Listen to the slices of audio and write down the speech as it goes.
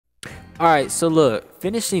Alright, so look,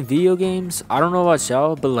 finishing video games, I don't know about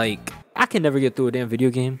y'all, but like, I can never get through a damn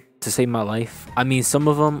video game to save my life. I mean, some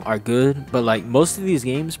of them are good, but like, most of these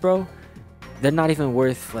games, bro, they're not even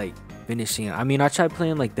worth like finishing. I mean, I tried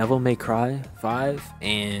playing like Devil May Cry 5,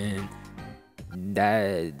 and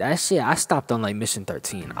that shit, I stopped on like mission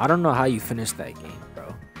 13. I don't know how you finish that game,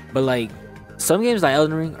 bro. But like, some games like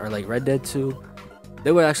Elden Ring or like Red Dead 2,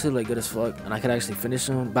 they were actually like good as fuck, and I could actually finish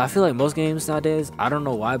them. But I feel like most games nowadays, I don't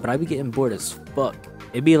know why, but I be getting bored as fuck.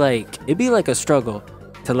 It'd be like a struggle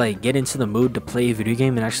to like get into the mood to play a video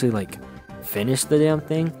game and actually like finish the damn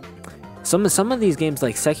thing. Some of these games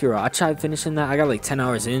like Sekiro, I tried finishing that. I got like 10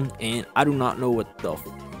 hours in, and I do not know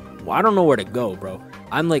I don't know where to go, bro.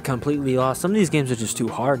 I'm like completely lost. Some of these games are just too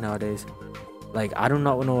hard nowadays. Like, I do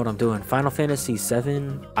not know what I'm doing. Final Fantasy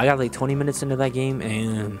 7, I got like 20 minutes into that game,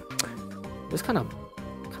 and it was kind of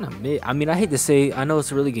mid. I mean, I hate to say, I know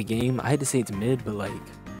it's a really good game. I hate to say it's mid, but like,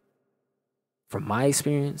 from my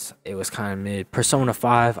experience, it was kind of mid. Persona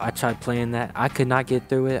 5, I tried playing that. I could not get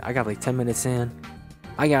through it. I got like 10 minutes in.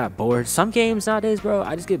 I got bored. Some games nowadays, bro,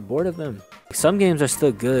 I just get bored of them. Some games are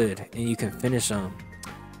still good and you can finish them.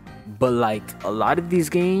 But like, a lot of these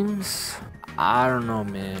games, I don't know,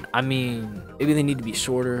 man. I mean, maybe they need to be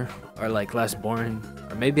shorter or like less boring.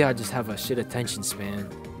 Or maybe I just have a shit attention span.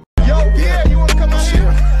 Yo, yeah, you wanna come out here?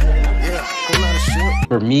 Yeah, come out of shit.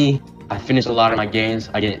 For me, I finish a lot of my games.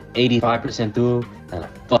 I get 85% through, and I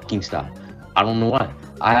fucking stop. I don't know why.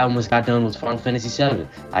 I almost got done with Final Fantasy 7.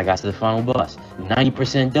 I got to the final boss.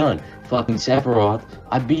 90% done. Fucking Sephiroth.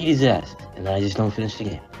 I beat his ass, and then I just don't finish the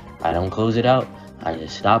game. I don't close it out. I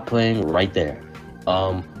just stop playing right there.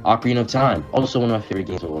 Ocarina of Time, also one of my favorite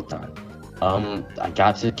games of all time. I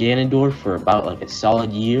got to Ganondorf for about like a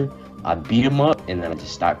solid year. I beat him up, and then I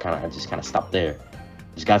just kind of stopped there.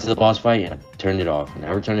 Just got to the boss fight, and I turned it off, and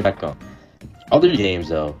never turned it back on. Other games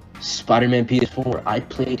though, Spider-Man PS4, I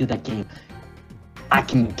played through that game, I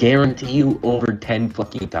can guarantee you, over 10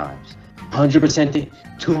 fucking times. 100% it,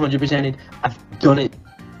 200% it, I've done it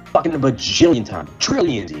fucking a bajillion times,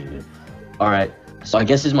 trillions even. Alright, so I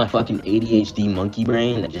guess it's my fucking ADHD monkey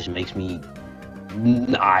brain that just makes me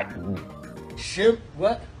not. Shrimp,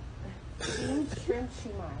 what?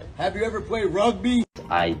 Have you ever played rugby?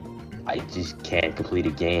 I just can't complete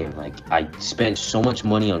a game. Like, I spent so much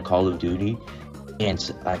money on Call of Duty,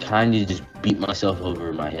 and I kind of just beat myself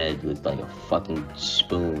over my head with like a fucking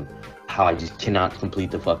spoon. How I just cannot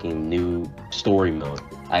complete the fucking new story mode.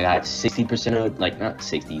 I got 60% of, like, not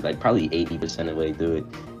 60, like probably 80% of the way through it.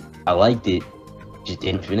 I liked it, just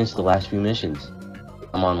didn't finish the last few missions.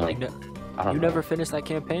 I'm on like, I don't know. You never finished that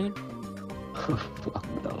campaign? Fuck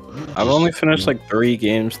no. I've only finished like 3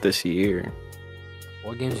 games this year.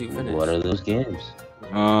 What games you finished? What are those games?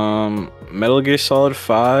 Metal Gear Solid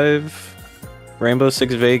 5, Rainbow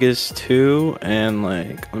Six Vegas 2, and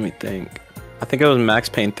like, let me think. I think it was Max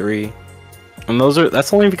Payne 3. And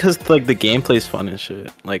that's only because like the gameplay's fun and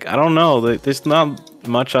shit. Like, I don't know, like, there's not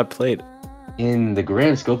much I played. In the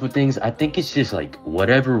grand scope of things, I think it's just like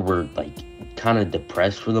whatever we're like kind of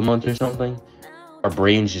depressed for the month or something, our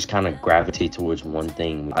brains just kind of gravitate towards one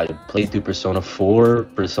thing. I played through Persona 4,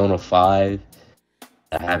 Persona 5.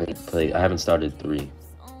 I haven't started 3.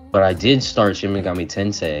 But I did start Shin Megami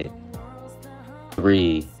Tensei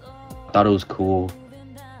 3. I thought it was cool.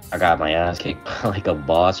 I got my ass kicked by like a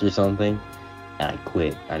boss or something, and I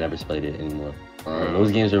quit. I never played it anymore.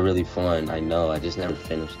 Those games are really fun. I know. I just never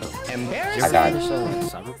finished them. Embarrassing. I got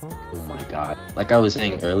Cyberpunk? Oh my god. Like I was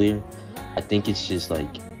saying earlier, I think it's just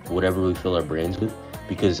like whatever we fill our brains with.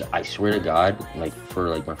 Because I swear to God, like for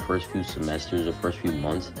like my first few semesters or first few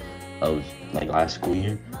months of like last school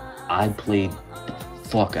year, I played the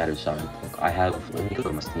fuck out of Cyberpunk. I have, let me go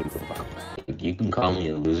to my Steam profile. You can call me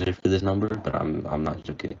a loser for this number, but I'm not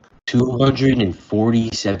joking.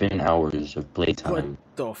 247 hours of playtime.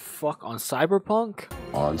 What the fuck, on Cyberpunk?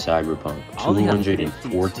 On Cyberpunk. I only have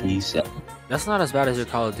 247. That's not as bad as your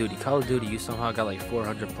Call of Duty. Call of Duty, you somehow got like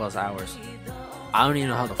 400 plus hours. I don't even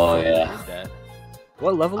know how the fuck you did that.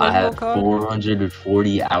 What level I are you on, have COD?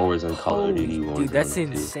 440 hours on Call of Duty. Dude, that's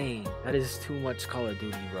insane. That is too much Call of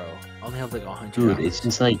Duty, bro. I only have like 100 Dude, hours. it's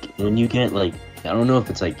just like, when you get like, I don't know if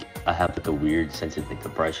it's like, I have like a weird sense of like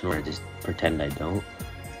depression where I just pretend I don't.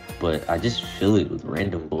 But I just fill it with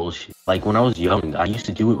random bullshit. Like when I was young, I used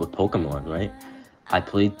to do it with Pokemon, right? I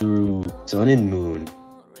played through Sun and Moon.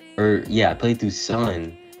 I played through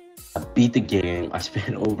Sun. I beat the game. I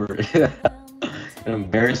spent over an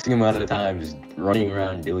embarrassing amount of time just running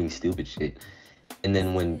around doing stupid shit. And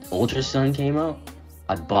then when Ultra Sun came out,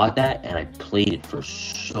 I bought that and I played it for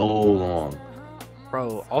so long.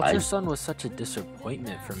 Bro, Ultra Sun was such a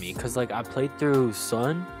disappointment for me because like I played through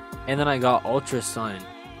Sun and then I got Ultra Sun,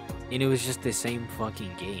 and it was just the same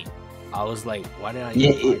fucking game. I was like, why did I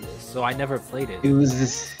Yeah, buy this? So I never played it. It was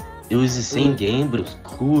this. It was the same game, but it was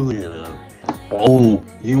cooler though. Oh,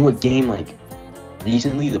 you know what game? Like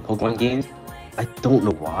recently, the Pokemon games. I don't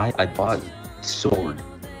know why I bought Sword.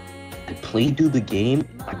 I played through the game.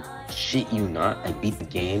 I shit you not. I beat the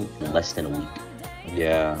game in less than a week.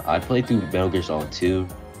 Yeah, I played through Metal Gear Solid 2.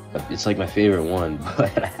 It's like my favorite one,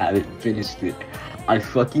 but I haven't finished it. I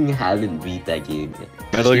fucking haven't beat that game yet.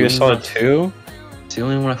 Metal Gear Solid 2? It's the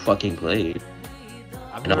only one I fucking played.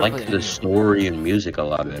 And I like the story and music a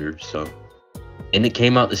lot better, so. And it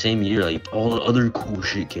came out the same year, like all the other cool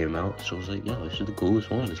shit came out. So I was like, yo, this is the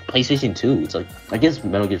coolest one. It's PlayStation 2. It's like, I guess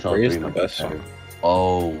Metal Gear Solid 3 is the best one.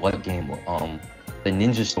 Oh, what game? The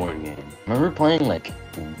Ninja Storm game. I remember playing like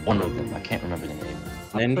one of them. I can't remember the name.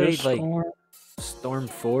 I played like Storm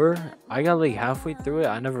 4. I got like halfway through it.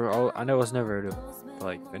 I was never to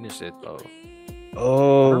like finish it though.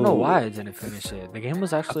 Oh. I don't know why I didn't finish it. The game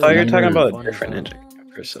was actually. I thought you were like, talking really about fun a different as ninja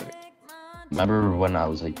game for a second. Remember when I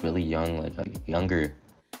was like really young, like younger,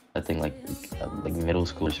 I think like middle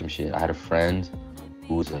school or some shit. I had a friend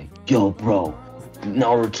who was like, "Yo, bro,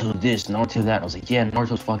 Naruto this, Naruto that." I was like, "Yeah,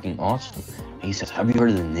 Naruto's fucking awesome." And he says, "Have you heard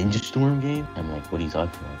of the Ninja Storm game?" I'm like, "What are you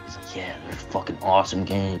talking about?" He's like, "Yeah, they're fucking awesome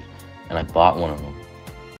games." And I bought one of them.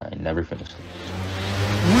 I never finished it.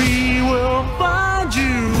 We will find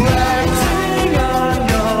you.